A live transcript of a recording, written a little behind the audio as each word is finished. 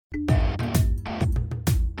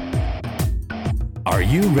Are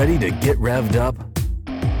you ready to get revved up?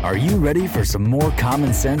 Are you ready for some more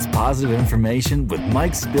common sense positive information with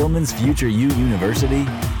Mike Spillman's Future You University?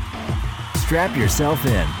 Strap yourself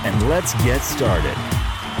in and let's get started.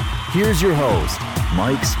 Here's your host,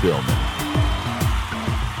 Mike Spillman.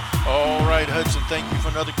 All right, Hudson, thank you for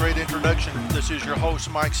another great introduction. This is your host,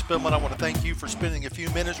 Mike Spillman. I want to thank you for spending a few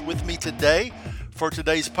minutes with me today for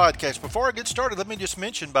today's podcast. Before I get started, let me just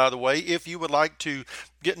mention, by the way, if you would like to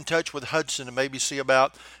get in touch with Hudson and maybe see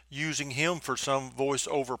about using him for some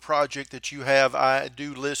voiceover project that you have, I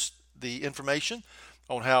do list the information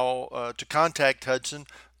on how to contact Hudson.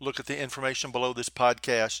 Look at the information below this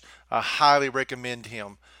podcast. I highly recommend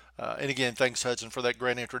him. And again, thanks, Hudson, for that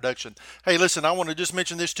great introduction. Hey, listen, I want to just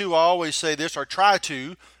mention this too. I always say this, or try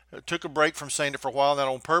to. Took a break from saying it for a while, not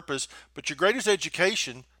on purpose. But your greatest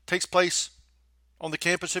education takes place on the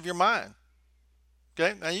campus of your mind.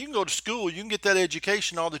 Okay? Now, you can go to school, you can get that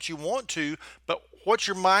education all that you want to, but what's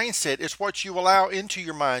your mindset? It's what you allow into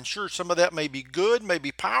your mind. Sure, some of that may be good, may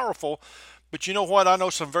be powerful, but you know what? I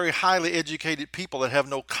know some very highly educated people that have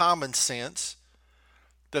no common sense,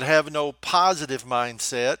 that have no positive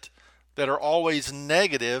mindset, that are always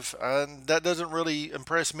negative, and that doesn't really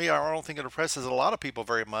impress me. I don't think it impresses a lot of people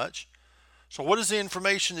very much. So what is the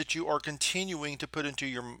information that you are continuing to put into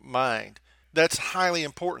your mind? That's highly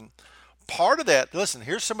important. Part of that, listen,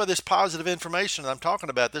 here's some of this positive information that I'm talking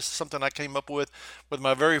about. This is something I came up with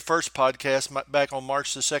my very first podcast back on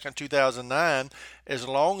March the 2nd, 2009. As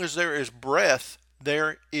long as there is breath,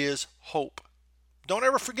 there is hope. Don't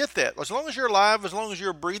ever forget that. As long as you're alive, as long as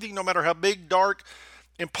you're breathing, no matter how big, dark,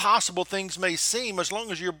 impossible things may seem, as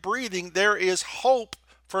long as you're breathing, there is hope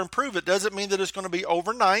for improvement. Doesn't mean that it's going to be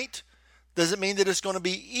overnight. Doesn't mean that it's going to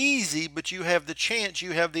be easy, but you have the chance,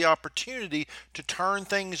 you have the opportunity to turn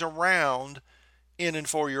things around in and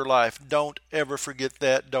for your life. Don't ever forget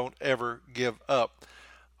that. Don't ever give up.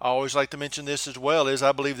 I always like to mention this as well, is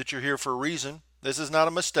I believe that you're here for a reason. This is not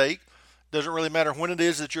a mistake. Doesn't really matter when it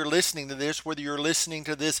is that you're listening to this, whether you're listening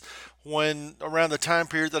to this when around the time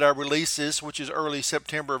period that I release this, which is early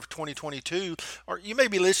September of 2022, or you may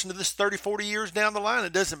be listening to this 30, 40 years down the line.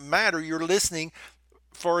 It doesn't matter. You're listening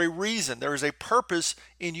for a reason. There is a purpose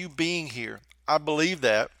in you being here. I believe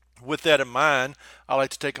that. With that in mind, I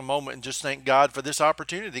like to take a moment and just thank God for this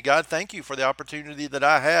opportunity. God, thank you for the opportunity that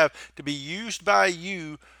I have to be used by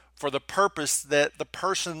you for the purpose that the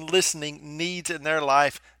person listening needs in their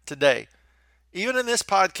life today. Even in this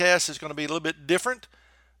podcast, it's going to be a little bit different.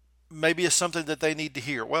 Maybe it's something that they need to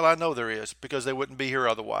hear. Well, I know there is, because they wouldn't be here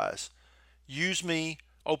otherwise. Use me,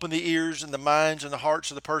 open the ears and the minds and the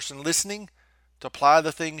hearts of the person listening to apply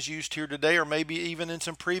the things used here today, or maybe even in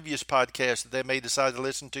some previous podcasts that they may decide to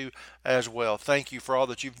listen to as well. Thank you for all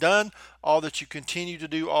that you've done, all that you continue to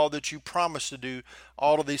do, all that you promise to do.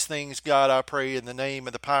 All of these things, God, I pray in the name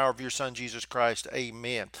and the power of your Son, Jesus Christ.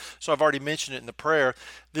 Amen. So I've already mentioned it in the prayer.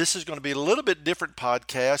 This is going to be a little bit different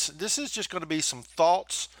podcast. This is just going to be some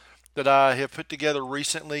thoughts that I have put together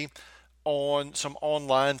recently on some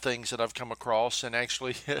online things that I've come across, and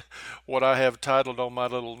actually what I have titled on my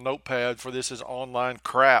little notepad for this is online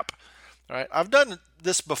crap. All right, I've done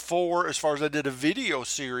this before as far as I did a video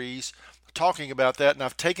series talking about that, and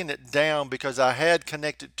I've taken it down because I had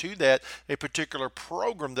connected to that a particular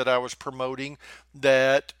program that I was promoting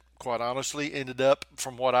that, quite honestly, ended up,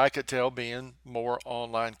 from what I could tell, being more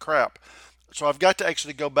online crap. So I've got to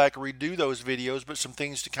actually go back and redo those videos, but some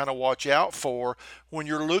things to kind of watch out for when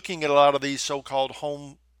you're looking at a lot of these so-called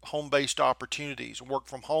home-based opportunities,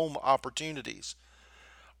 work-from-home opportunities.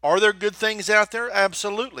 Are there good things out there?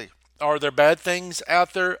 Absolutely. Are there bad things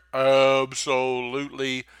out there?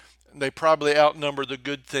 Absolutely. They probably outnumber the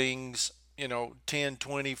good things, 10,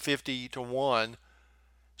 20, 50 to 1.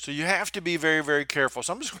 So you have to be very, very careful.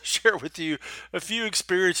 So I'm just going to share with you a few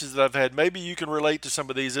experiences that I've had. Maybe you can relate to some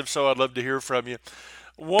of these. If so, I'd love to hear from you.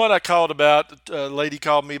 One I called about, a lady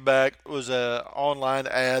called me back, was an online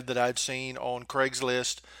ad that I'd seen on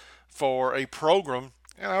Craigslist for a program.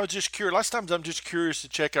 And I was just curious. Last times I'm just curious to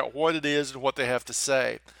check out what it is and what they have to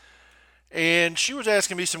say. And she was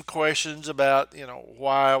asking me some questions about,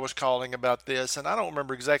 why I was calling about this. And I don't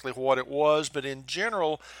remember exactly what it was, but in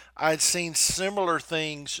general, I'd seen similar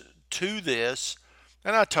things to this.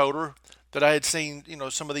 And I told her that I had seen,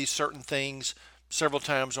 some of these certain things several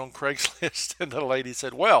times on Craigslist. And the lady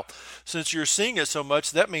said, well, since you're seeing it so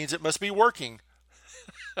much, that means it must be working.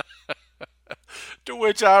 To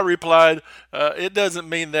which I replied, it doesn't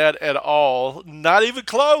mean that at all. Not even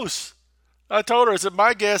close. I told her, I said,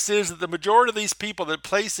 my guess is that the majority of these people that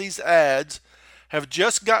place these ads have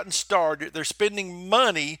just gotten started. They're spending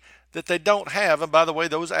money that they don't have. And by the way,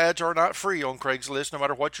 those ads are not free on Craigslist, no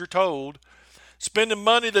matter what you're told. spending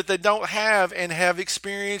money that they don't have and have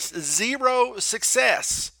experienced zero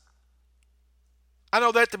success. I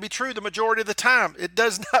know that to be true the majority of the time. It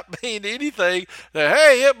does not mean anything that,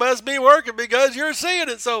 hey, it must be working because you're seeing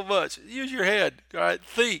it so much. Use your head, all right?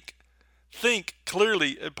 Think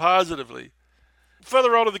clearly and positively.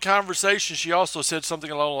 Further on in the conversation, she also said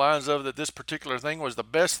something along the lines of that this particular thing was the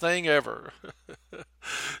best thing ever.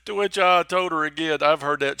 To which I told her again, I've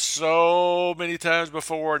heard that so many times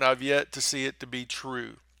before and I've yet to see it to be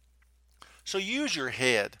true. So use your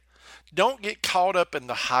head. Don't get caught up in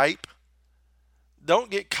the hype.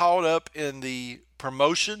 Don't get caught up in the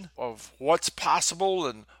promotion of what's possible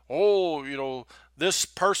and, this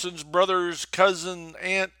person's brother's cousin,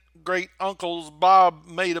 aunt, great uncle's Bob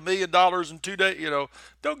made $1 million in 2 days.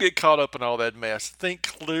 Don't get caught up in all that mess. Think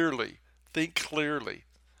clearly.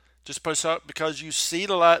 Just because you see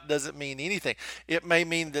the light doesn't mean anything. It may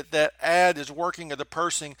mean that ad is working, or the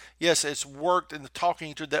person, yes, it's worked in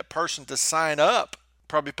talking to that person to sign up.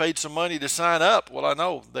 Probably paid some money to sign up. Well, I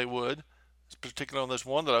know they would, particularly on this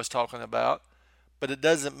one that I was talking about. But it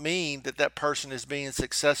doesn't mean that person is being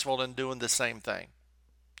successful in doing the same thing.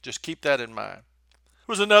 Just keep that in mind.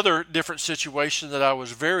 There was another different situation that I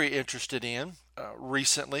was very interested in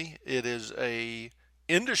recently. It is a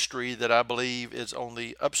industry that I believe is on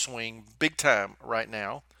the upswing big time right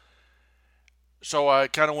now. So I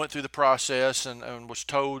kind of went through the process and was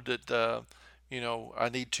told that, I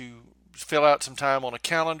need to fill out some time on a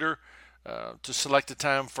calendar to select a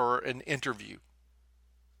time for an interview.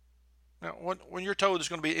 Now, when you're told there's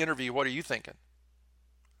going to be an interview, what are you thinking?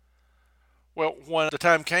 Well, when the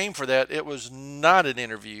time came for that, it was not an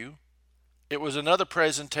interview. It was another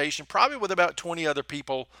presentation, probably with about 20 other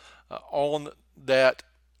people on that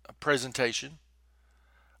presentation.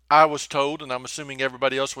 I was told, and I'm assuming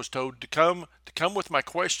everybody else was told, to come with my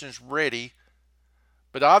questions ready.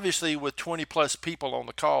 But obviously, with 20 plus people on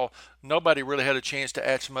the call, nobody really had a chance to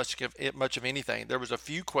ask much of anything. There was a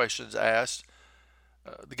few questions asked.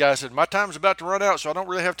 The guy said, "My time's about to run out, so I don't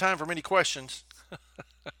really have time for many questions."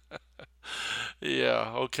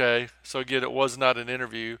 Yeah, okay. So again, it was not an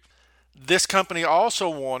interview. This company also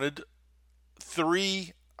wanted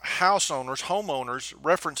 3 homeowners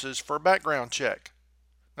references for a background check.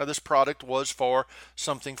 Now, this product was for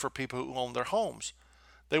something for people who own their homes.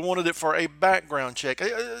 They wanted it for a background check.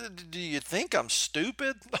 Do you think I'm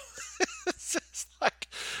stupid? It's just like,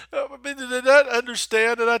 did I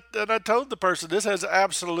understand? And I told the person, this has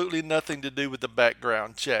absolutely nothing to do with the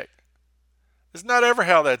background check. It's not ever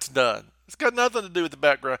how that's done. It's got nothing to do with the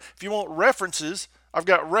background. If you want references, I've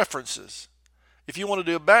got references. If you want to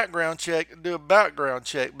do a background check, do a background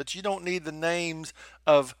check. But you don't need the names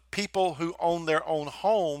of people who own their own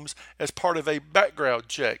homes as part of a background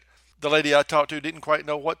check. The lady I talked to didn't quite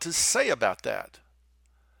know what to say about that.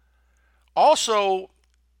 Also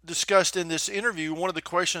discussed in this interview, one of the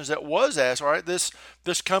questions that was asked, all right, this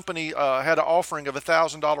company had an offering of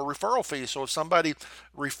 $1,000 referral fee. So if somebody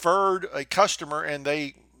referred a customer and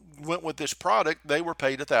they went with this product, they were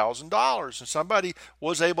paid $1,000. And somebody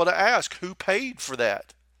was able to ask who paid for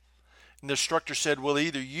that. And the instructor said, well,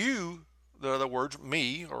 either you, in other words,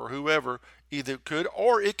 me or whoever, either could,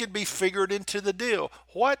 or it could be figured into the deal.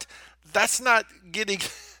 What? That's not getting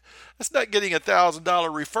 $1,000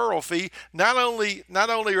 referral fee. Not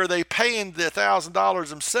only are they paying the $1,000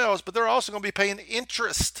 themselves, but they're also going to be paying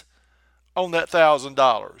interest on that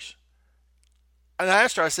 $1,000. And I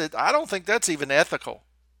asked her, I said, I don't think that's even ethical.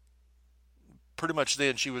 Pretty much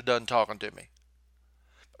then she was done talking to me.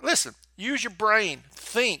 Listen, use your brain,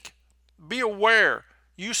 think, be aware,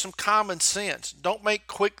 use some common sense. Don't make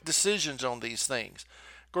quick decisions on these things.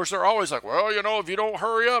 Of course, they're always like, well, if you don't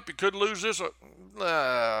hurry up, you could lose this.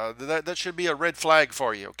 That should be a red flag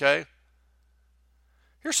for you, okay?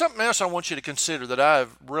 Here's something else I want you to consider that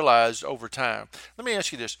I've realized over time. Let me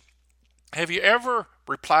ask you this. Have you ever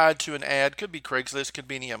replied to an ad? Could be Craigslist, could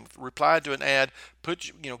be any of them. Replied to an ad,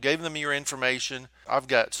 gave them your information. I've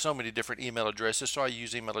got so many different email addresses, so I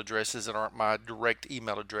use email addresses that aren't my direct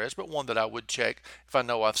email address, but one that I would check if I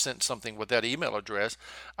know I've sent something with that email address.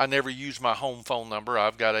 I never use my home phone number.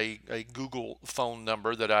 I've got a Google phone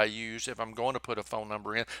number that I use if I'm going to put a phone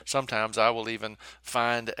number in. Sometimes I will even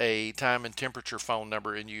find a time and temperature phone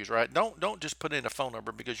number and use, right? Don't just put in a phone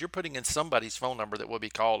number, because you're putting in somebody's phone number that will be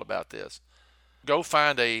called about this. Go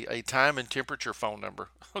find a time and temperature phone number,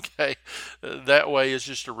 okay? That way it's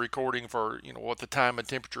just a recording for, what the time and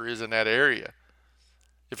temperature is in that area,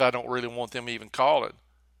 if I don't really want them even calling.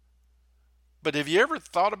 But have you ever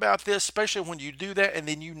thought about this, especially when you do that and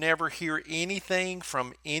then you never hear anything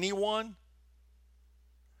from anyone?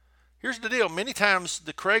 Here's the deal. Many times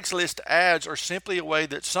the Craigslist ads are simply a way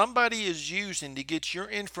that somebody is using to get your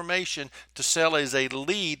information to sell as a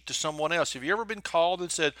lead to someone else. Have you ever been called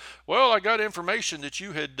and said, well, I got information that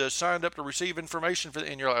you had signed up to receive information for,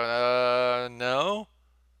 and you're like, no,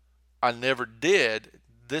 I never did.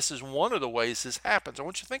 This is one of the ways this happens. I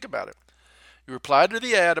want you to think about it. You replied to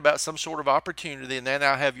the ad about some sort of opportunity, and then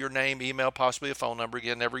I have your name, email, possibly a phone number,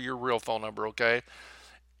 again, never your real phone number, okay?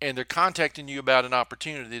 And they're contacting you about an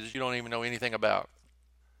opportunity that you don't even know anything about.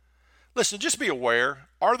 Listen, just be aware.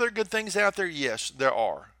 Are there good things out there? Yes, there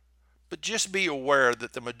are. But just be aware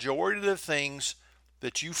that the majority of the things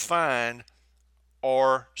that you find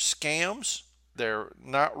are scams. They're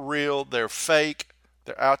not real. They're fake.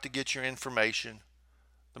 They're out to get your information.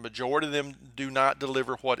 The majority of them do not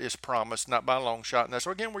deliver what is promised, not by a long shot. And that's,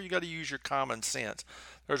 again, where you got to use your common sense.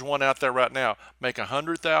 There's one out there right now. Make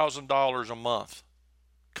 $100,000 a month.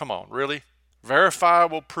 Come on, really?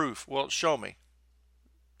 Verifiable proof. Well, show me.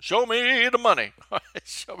 Show me the money.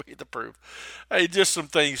 Show me the proof. Hey, just some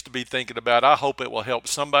things to be thinking about. I hope it will help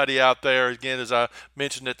somebody out there. Again, as I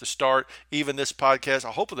mentioned at the start, even this podcast,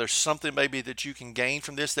 I hope there's something maybe that you can gain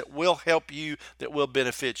from this that will help you, that will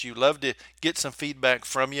benefit you. Love to get some feedback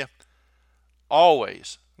from you.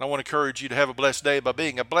 Always. And I want to encourage you to have a blessed day by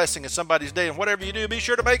being a blessing in somebody's day. And whatever you do, be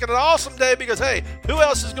sure to make it an awesome day because, hey, who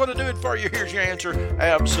else is going to do it for you? Here's your answer.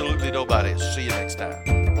 Absolutely nobody. See you next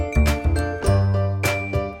time.